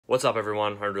What's up,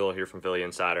 everyone? Hardrilla here from Philly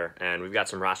Insider, and we've got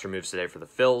some roster moves today for the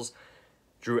Phils.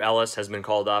 Drew Ellis has been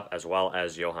called up, as well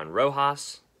as Johan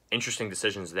Rojas. Interesting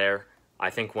decisions there. I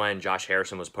think when Josh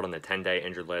Harrison was put on the 10-day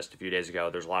injured list a few days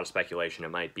ago, there's a lot of speculation it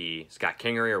might be Scott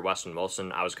Kingery or Weston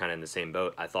Wilson. I was kind of in the same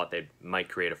boat. I thought they might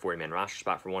create a 40-man roster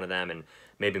spot for one of them and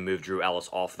maybe move Drew Ellis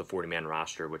off the 40-man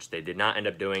roster, which they did not end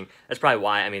up doing. That's probably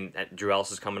why, Drew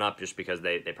Ellis is coming up just because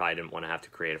they probably didn't want to have to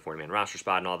create a 40-man roster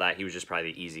spot and all that. He was just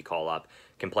probably the easy call-up,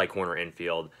 can play corner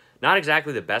infield. Not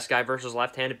exactly the best guy versus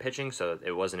left-handed pitching, so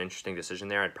it was an interesting decision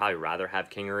there. I'd probably rather have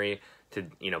Kingery to,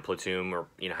 platoon or,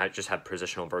 just have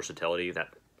positional versatility that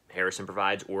Harrison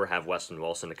provides, or have Weston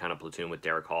Wilson to kind of platoon with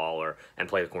Derek Hall and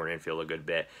play the corner infield a good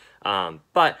bit.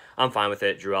 But I'm fine with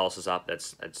it. Drew Ellis is up.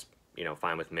 That's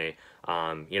fine with me.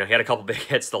 He had a couple big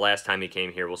hits the last time he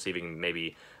came here. We'll see if he can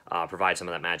maybe provide some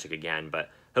of that magic again,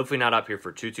 but hopefully not up here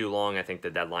for too long. I think the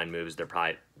deadline moves, they're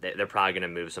probably going to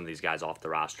move some of these guys off the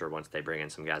roster once they bring in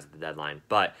some guys at the deadline.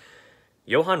 But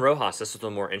Johan Rojas, this is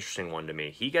the more interesting one to me.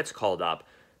 He gets called up.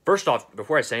 First off,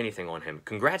 before I say anything on him,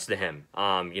 congrats to him.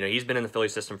 He's been in the Philly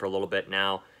system for a little bit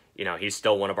now. He's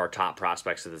still one of our top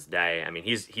prospects to this day.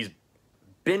 He's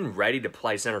been ready to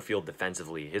play center field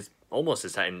defensively almost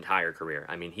his entire career.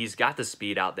 He's got the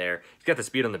speed out there. He's got the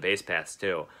speed on the base paths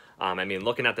too.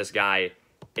 Looking at this guy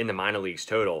in the minor leagues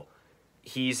total,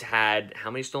 he's had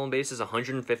how many stolen bases?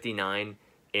 159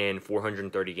 in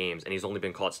 430 games, and he's only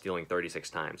been caught stealing 36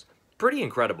 times. Pretty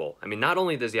incredible. Not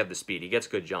only does he have the speed, he gets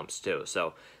good jumps too.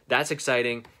 So that's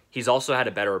exciting. He's also had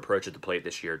a better approach at the plate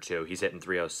this year too. He's hitting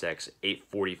 306,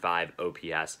 845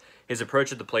 OPS. His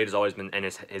approach at the plate has always been, and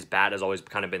his bat has always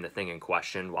kind of been the thing in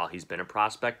question while he's been a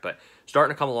prospect. But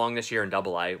starting to come along this year in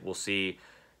Double-A, we'll see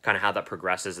kind of how that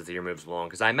progresses as the year moves along.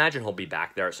 Because I imagine he'll be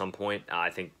back there at some point. I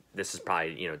think this is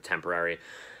probably temporary.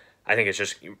 I think it's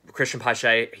just Cristian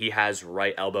Pache. He has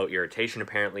right elbow irritation,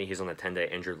 apparently. He's on the 10-day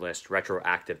injured list,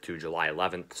 retroactive to July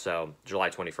 11th. So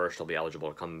July 21st, he'll be eligible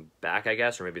to come back, I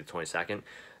guess, or maybe the 22nd.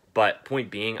 But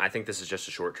point being, I think this is just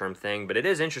a short-term thing. But it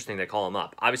is interesting they call him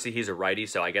up. Obviously, he's a righty,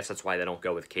 so I guess that's why they don't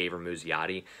go with Cave or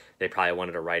Muzziotti. They probably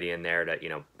wanted a righty in there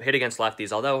to, hit against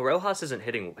lefties. Although Rojas isn't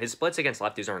hitting, his splits against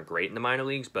lefties aren't great in the minor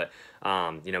leagues. But,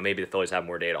 maybe the Phillies have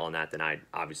more data on that than I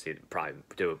obviously probably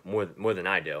do, more than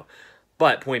I do.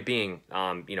 But point being,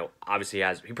 obviously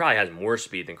he probably has more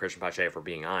speed than Cristian Pache, if we're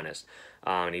being honest.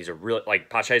 And he's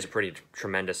Pache is a pretty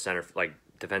tremendous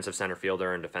defensive center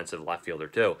fielder and defensive left fielder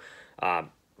too.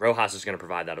 Rojas is going to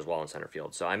provide that as well in center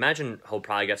field. So I imagine he'll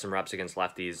probably get some reps against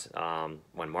lefties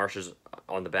when Marsh is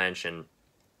on the bench. And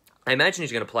I imagine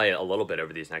he's going to play a little bit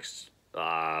over these next,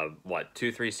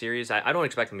 2-3 series. I don't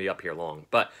expect him to be up here long,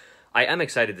 but I am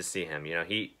excited to see him.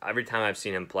 Every time I've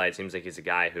seen him play, it seems like he's a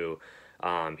guy who,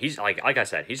 he's like I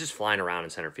said, he's just flying around in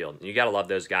center field. And you got to love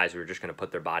those guys who are just going to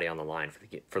put their body on the line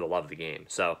for the love of the game.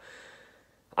 So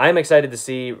I am excited to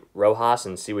see Rojas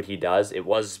and see what he does. It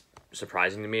was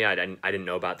surprising to me. I didn't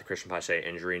know about the Cristian Pache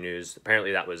injury news.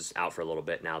 Apparently that was out for a little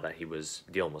bit now that he was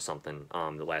dealing with something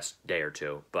the last day or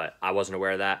two, but I wasn't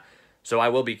aware of that. So I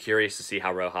will be curious to see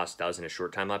how Rojas does in his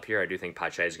short time up here. I do think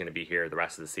Pache is going to be here the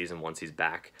rest of the season once he's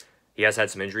back. He has had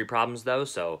some injury problems though,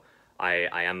 so I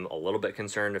am a little bit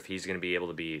concerned if he's going to be able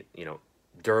to be,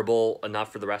 durable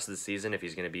enough for the rest of the season, if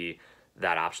he's going to be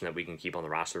that option that we can keep on the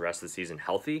roster the rest of the season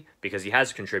healthy, because he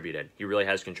has contributed. He really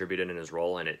has contributed in his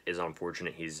role, and it is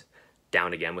unfortunate he's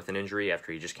down again with an injury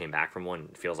after he just came back from one.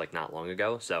 It feels like not long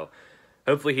ago. So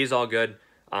hopefully he's all good.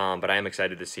 But I am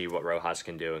excited to see what Rojas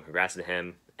can do, and congrats to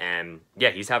him. And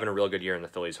yeah, he's having a real good year in the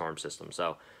Phillies farm system.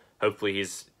 So hopefully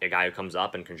he's a guy who comes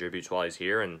up and contributes while he's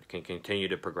here and can continue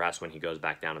to progress when he goes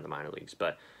back down to the minor leagues.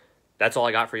 But that's all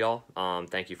I got for y'all.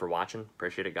 Thank you for watching.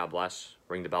 Appreciate it. God bless.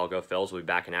 Ring the bell. Go Phils. We'll be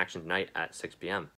back in action tonight at 6 p.m.